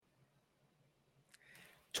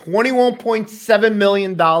$21.7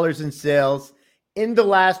 million in sales in the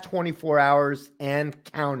last 24 hours and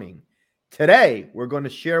counting. Today, we're going to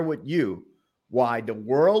share with you why the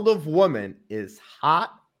world of women is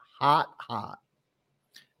hot, hot, hot.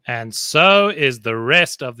 And so is the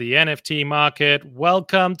rest of the NFT market.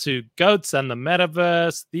 Welcome to Goats and the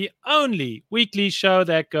Metaverse, the only weekly show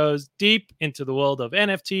that goes deep into the world of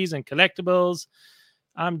NFTs and collectibles.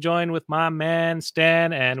 I'm joined with my man,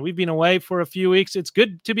 Stan, and we've been away for a few weeks. It's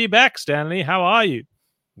good to be back, Stanley. How are you?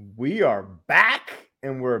 We are back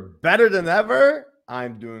and we're better than ever.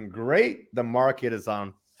 I'm doing great. The market is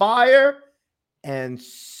on fire. And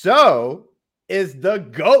so is the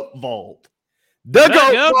Goat Vault. The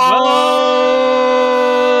Goat Vault!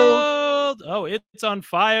 Oh, it's on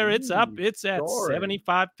fire. It's up. It's at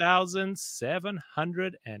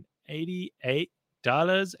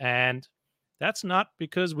 $75,788. And that's not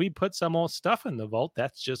because we put some more stuff in the vault.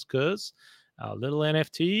 That's just because our little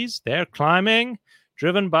NFTs, they're climbing,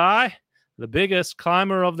 driven by the biggest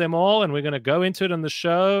climber of them all. And we're going to go into it in the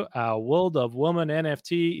show. Our World of Woman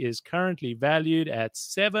NFT is currently valued at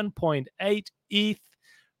 7.8 ETH.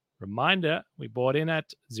 Reminder, we bought in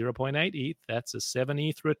at 0.8 ETH. That's a 7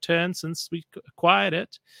 ETH return since we acquired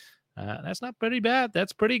it. That's not pretty bad.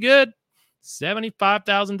 That's pretty good.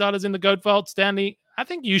 $75,000 in the Goat Vault. Stanley, I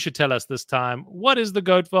think you should tell us this time, what is the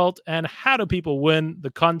Goat Vault and how do people win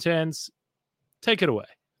the contents? Take it away.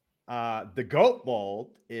 The Goat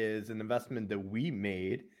Vault is an investment that we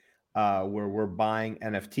made where we're buying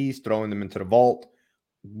NFTs, throwing them into the vault.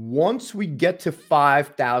 Once we get to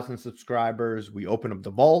 5,000 subscribers, we open up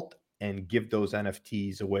the vault and give those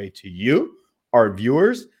NFTs away to you, our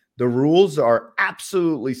viewers. The rules are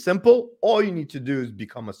absolutely simple. All you need to do is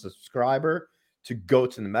become a subscriber to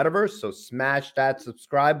Goats in the Metaverse. So smash that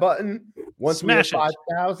subscribe button. Once we hit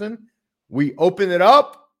 5,000, we open it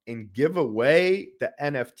up and give away the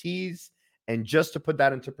NFTs. And just to put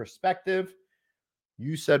that into perspective,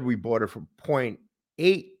 you said we bought it for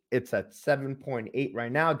 0.8. It's at 7.8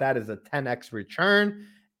 right now. That is a 10x return.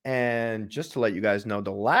 And just to let you guys know,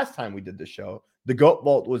 the last time we did the show, the Goat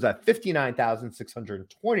Vault was at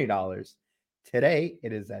 $59,620. Today,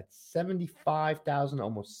 it is at $75,000,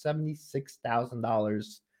 almost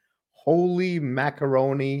 $76,000. Holy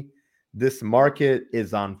macaroni. This market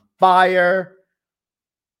is on fire.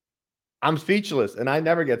 I'm speechless, and I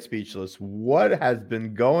never get speechless. What has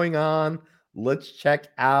been going on? Let's check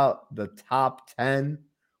out the top 10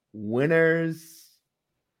 winners.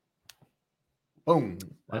 Boom.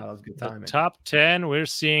 Wow, that was good timing. The top 10, we're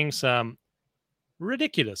seeing some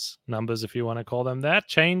ridiculous numbers, if you want to call them that.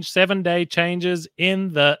 7-day changes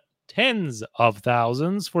in the tens of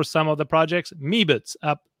thousands for some of the projects. Meebits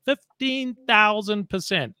up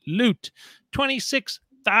 15,000%. Loot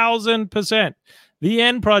 26,000%. The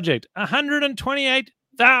End Project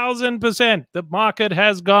 128,000%. The market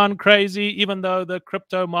has gone crazy, even though the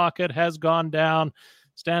crypto market has gone down.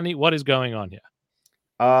 Stanley, what is going on here?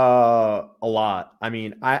 A lot. I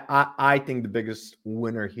mean, I think the biggest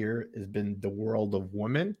winner here has been the World of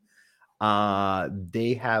Women.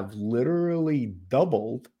 They have literally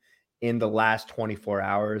doubled in the last 24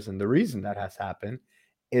 hours. And the reason that has happened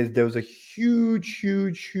is there was a huge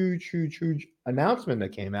announcement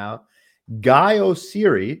that came out. Guy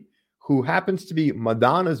Oseary, who happens to be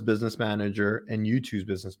Madonna's business manager and U2's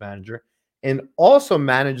business manager, and also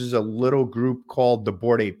manages a little group called the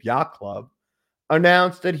Bored Ape Yacht Club,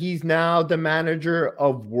 announced that he's now the manager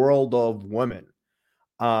of World of Women.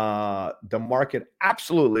 The market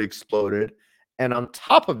absolutely exploded. And on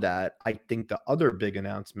top of that, I think the other big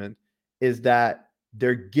announcement is that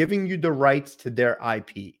they're giving you the rights to their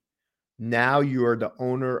IP. Now you are the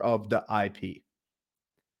owner of the IP.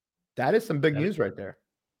 That is some big news right there.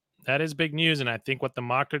 That is big news, and I think what the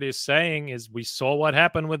market is saying is we saw what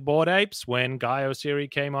happened with Bored Apes when Guy Oseary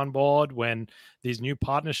came on board, when these new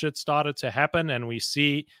partnerships started to happen, and we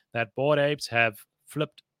see that Bored Apes have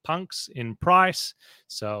flipped punks in price.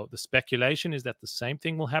 So the speculation is that the same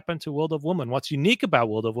thing will happen to World of Woman. What's unique about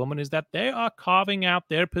World of Woman is that they are carving out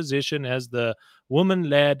their position as the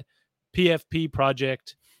woman-led PFP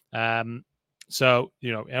project. So,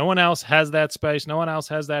 no one else has that space. No one else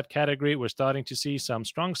has that category. We're starting to see some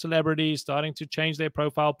strong celebrities starting to change their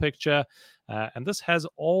profile picture. And this has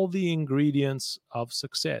all the ingredients of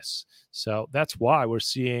success. So that's why we're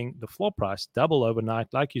seeing the floor price double overnight,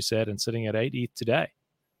 like you said, and sitting at 8 ETH today.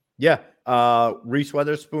 Yeah. Reese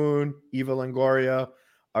Witherspoon, Eva Longoria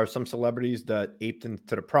are some celebrities that aped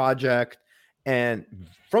into the project. And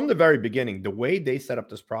from the very beginning, the way they set up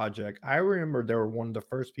this project, I remember they were one of the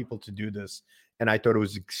first people to do this, and I thought it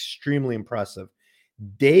was extremely impressive.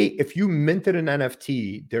 if you minted an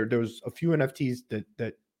NFT, there's a few NFTs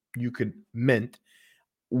that you could mint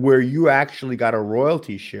where you actually got a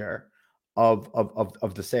royalty share of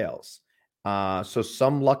the sales. So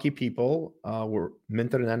some lucky people were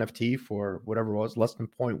minted an NFT for whatever it was, less than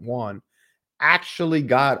 0.1, actually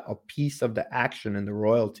got a piece of the action and the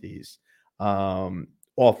royalties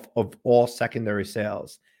off of all secondary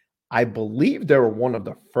sales. I believe they were one of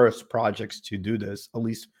the first projects to do this, at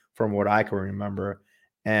least from what I can remember.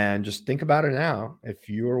 And just think about it now. If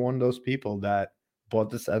you are one of those people that bought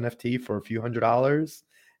this NFT for a few $100s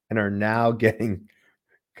and are now getting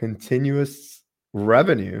continuous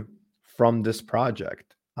revenue from this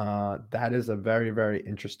project, that is a very, very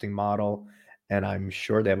interesting model. And I'm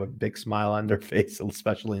sure they have a big smile on their face,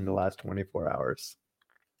 especially in the last 24 hours.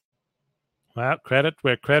 Well, credit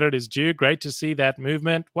where credit is due. Great to see that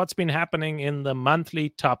movement. What's been happening in the monthly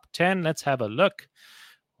top 10? Let's have a look.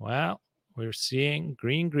 Well, we're seeing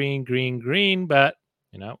green, green, green, green, but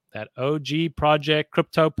that OG project,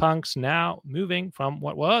 CryptoPunks, now moving from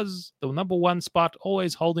what was the number one spot,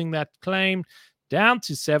 always holding that claim, down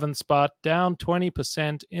to 7th spot, down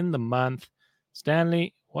 20% in the month.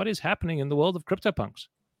 Stanley, what is happening in the world of CryptoPunks?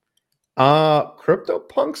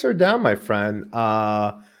 CryptoPunks are down, my friend.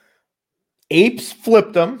 Apes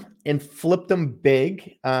flipped them and flipped them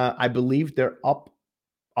big. I believe they're up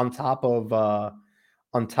on top of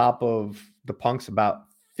the punks about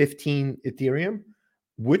 15 Ethereum,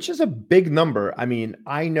 which is a big number. I mean,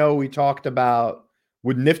 I know we talked about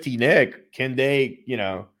with Nifty Nick, can they,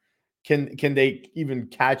 can they even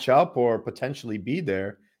catch up or potentially be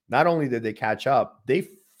there? Not only did they catch up, they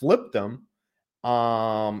flipped them.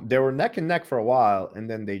 They were neck and neck for a while, and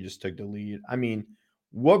then they just took the lead. I mean,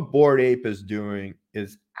 what Bored Ape is doing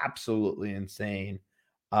is absolutely insane.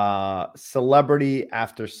 Celebrity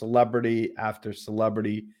after celebrity after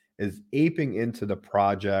celebrity is aping into the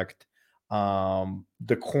project.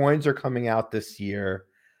 The coins are coming out this year.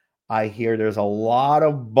 I hear there's a lot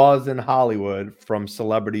of buzz in Hollywood from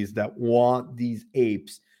celebrities that want these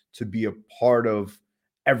apes to be a part of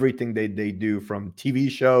everything they do, from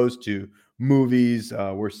TV shows to movies.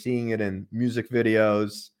 We're seeing it in music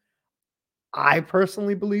videos. I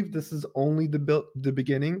personally believe this is only the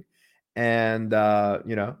beginning. And,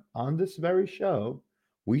 on this very show,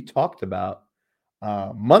 we talked about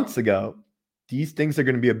months ago, these things are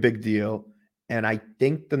going to be a big deal. And I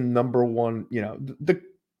think the number one,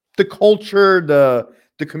 the culture,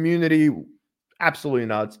 the community, absolutely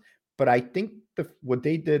nuts. But I think what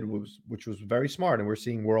they did which was very smart, and we're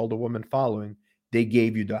seeing World of Women following, they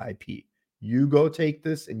gave you the IP. You go take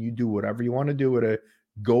this and you do whatever you want to do with it.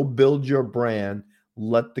 Go build your brand.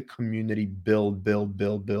 Let the community build.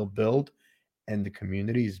 And the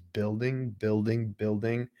community is building.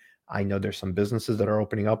 I know there's some businesses that are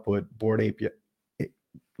opening up with Bored Ape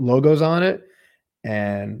logos on it.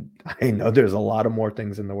 And I know there's a lot of more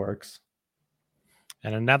things in the works.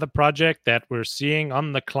 And another project that we're seeing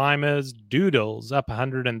on the climbers, Doodles, up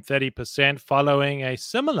 130%, following a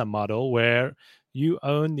similar model where you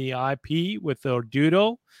own the IP with your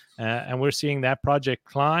Doodle, and we're seeing that project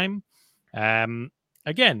climb.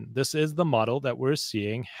 Again, this is the model that we're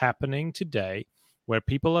seeing happening today, where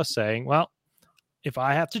people are saying, well, if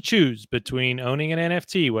I have to choose between owning an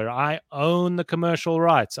NFT where I own the commercial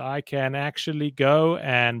rights, I can actually go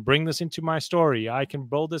and bring this into my story. I can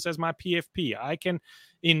build this as my PFP. I can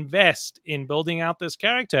invest in building out this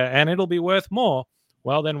character and it'll be worth more.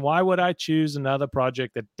 Well, then why would I choose another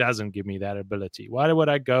project that doesn't give me that ability? Why would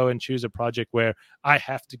I go and choose a project where I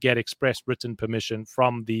have to get express written permission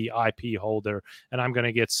from the IP holder and I'm going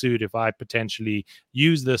to get sued if I potentially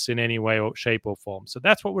use this in any way or shape or form? So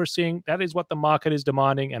that's what we're seeing. That is what the market is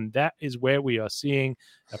demanding. And that is where we are seeing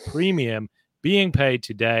a premium being paid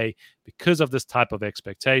today because of this type of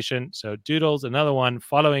expectation. So Doodles, another one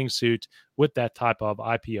following suit with that type of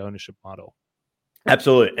IP ownership model.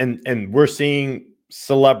 Absolutely. And we're seeing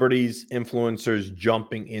celebrities, influencers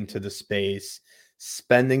jumping into the space,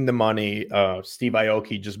 spending the money. Steve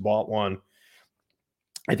Aoki just bought one.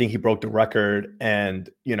 I think he broke the record. And,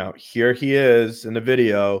 here he is in the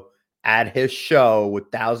video at his show with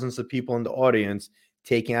thousands of people in the audience,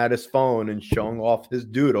 taking out his phone and showing off his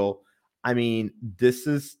doodle. I mean, this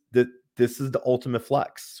is the ultimate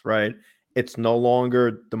flex, right? It's no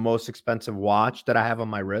longer the most expensive watch that I have on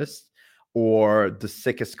my wrist or the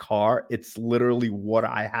sickest car. It's literally what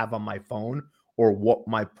I have on my phone or what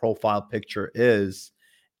my profile picture is.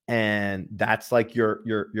 And that's like your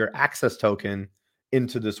access token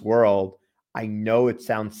into this world. I know it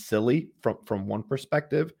sounds silly from one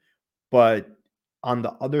perspective, but on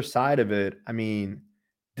the other side of it, I mean,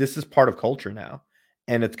 this is part of culture now.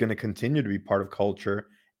 and it's going to continue to be part of culture.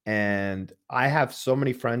 And I have so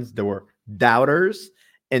many friends that were doubters,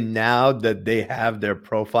 and now that they have their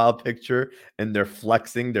profile picture and they're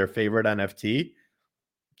flexing their favorite NFT,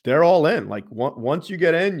 they're all in. Like once you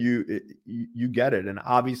get in, you get it. And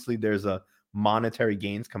obviously there's a monetary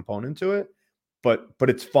gains component to it, but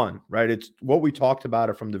it's fun, right? It's what we talked about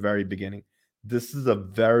it from the very beginning. This is a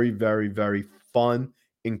very, very, very fun,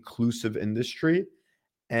 inclusive industry.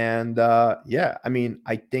 And yeah, I mean,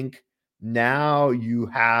 I think now you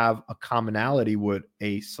have a commonality with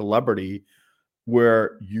a celebrity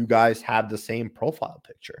where you guys have the same profile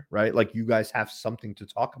picture, right? Like you guys have something to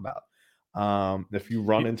talk about. If you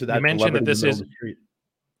run into that mentioned celebrity that this in the middle is of the street.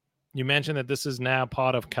 You mentioned that this is now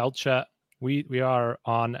part of culture. We are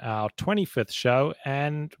on our 25th show,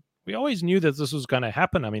 and we always knew that this was going to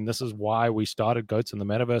happen. I mean, this is why we started Goats in the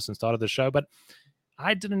Metaverse and started the show, but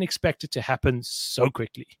I didn't expect it to happen so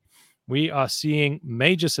quickly. We are seeing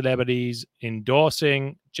major celebrities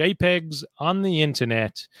endorsing JPEGs on the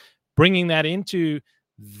internet, bringing that into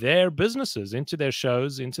their businesses, into their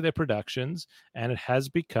shows, into their productions, and it has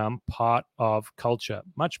become part of culture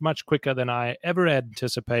much, much quicker than I ever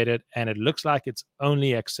anticipated. And it looks like it's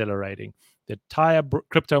only accelerating. The entire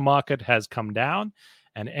crypto market has come down,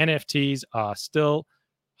 and NFTs are still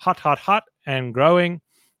hot, hot, hot and growing.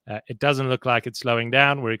 It doesn't look like it's slowing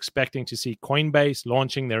down. We're expecting to see Coinbase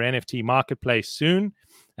launching their NFT marketplace soon.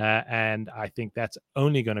 And I think that's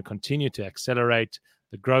only going to continue to accelerate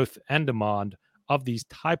the growth and demand of these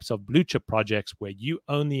types of blue chip projects where you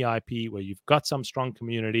own the IP, where you've got some strong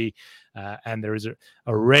community, and there is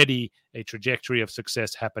already a trajectory of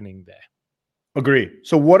success happening there. Agree.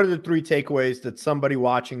 So what are the 3 takeaways that somebody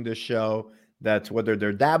watching this show, that's whether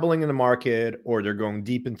they're dabbling in the market or they're going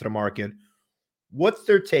deep into the market, what's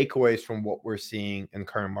their takeaways from what we're seeing in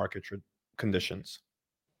current market conditions?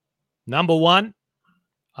 Number 1,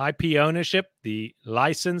 IP ownership, the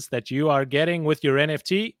license that you are getting with your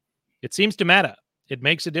NFT, it seems to matter. It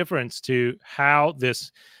makes a difference to how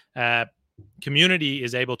this community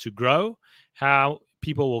is able to grow, how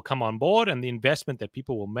people will come on board, and the investment that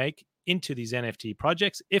people will make into these NFT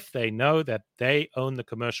projects if they know that they own the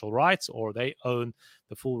commercial rights or they own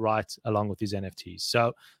the full rights along with these NFTs.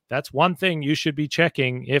 So that's one thing you should be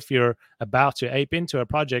checking if you're about to ape into a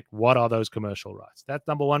project. What are those commercial rights? That's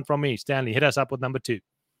number 1 from me. Stanley, hit us up with number 2.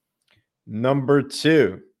 Number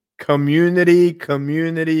 2, community.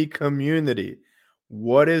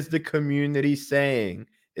 What is the community saying?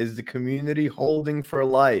 Is the community holding for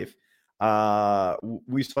life?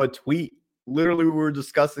 We saw a tweet. Literally, we were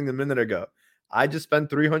discussing a minute ago. I just spent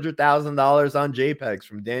 $300,000 on JPEGs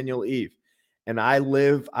from Daniel Eve. And I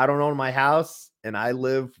don't own my house, and I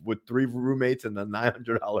live with 3 roommates in a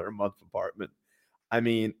 $900 a month apartment. I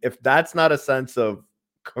mean, if that's not a sense of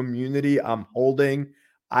community I'm holding,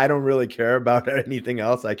 I don't really care about anything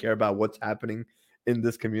else. I care about what's happening in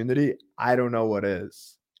this community. I don't know what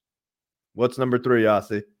is. What's number 3,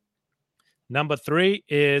 Yossi? Number 3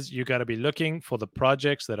 is you got to be looking for the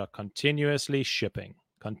projects that are continuously shipping,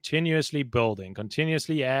 continuously building,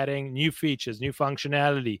 continuously adding new features, new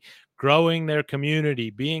functionality, growing their community,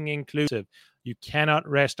 being inclusive. You cannot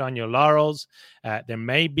rest on your laurels. There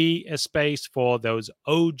may be a space for those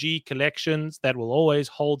OG collections that will always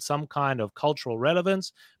hold some kind of cultural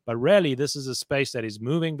relevance, but really this is a space that is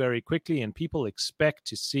moving very quickly, and people expect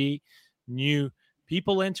to see new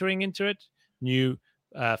people entering into it, new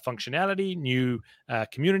functionality, new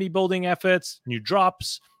community building efforts, new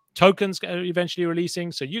drops, tokens eventually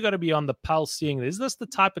releasing. So you got to be on the pulse, seeing, is this the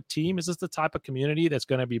type of team? Is this the type of community that's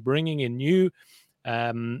going to be bringing in new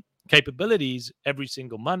capabilities every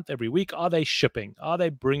single month, every week? Are they shipping? Are they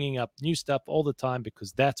bringing up new stuff all the time?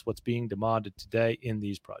 Because that's what's being demanded today in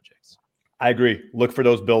these projects. I agree. Look for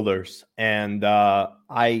those builders. And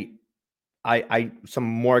I some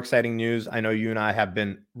more exciting news. I know you and I have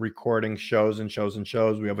been recording shows.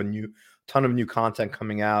 We have a ton of new content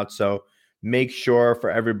coming out. So make sure for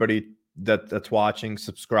everybody that's watching,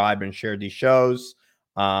 subscribe and share these shows.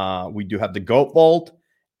 We do have the Goat Vault.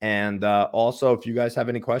 And also, if you guys have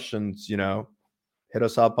any questions, hit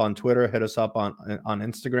us up on Twitter, hit us up on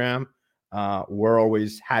Instagram. We're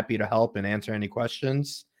always happy to help and answer any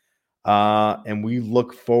questions. And we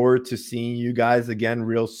look forward to seeing you guys again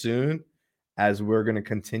real soon, as we're going to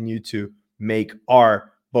continue to make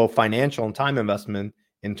our both financial and time investment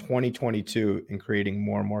in 2022 in creating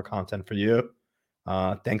more and more content for you.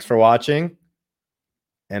 Thanks for watching,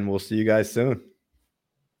 and we'll see you guys soon.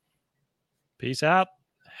 Peace out.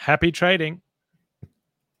 Happy trading.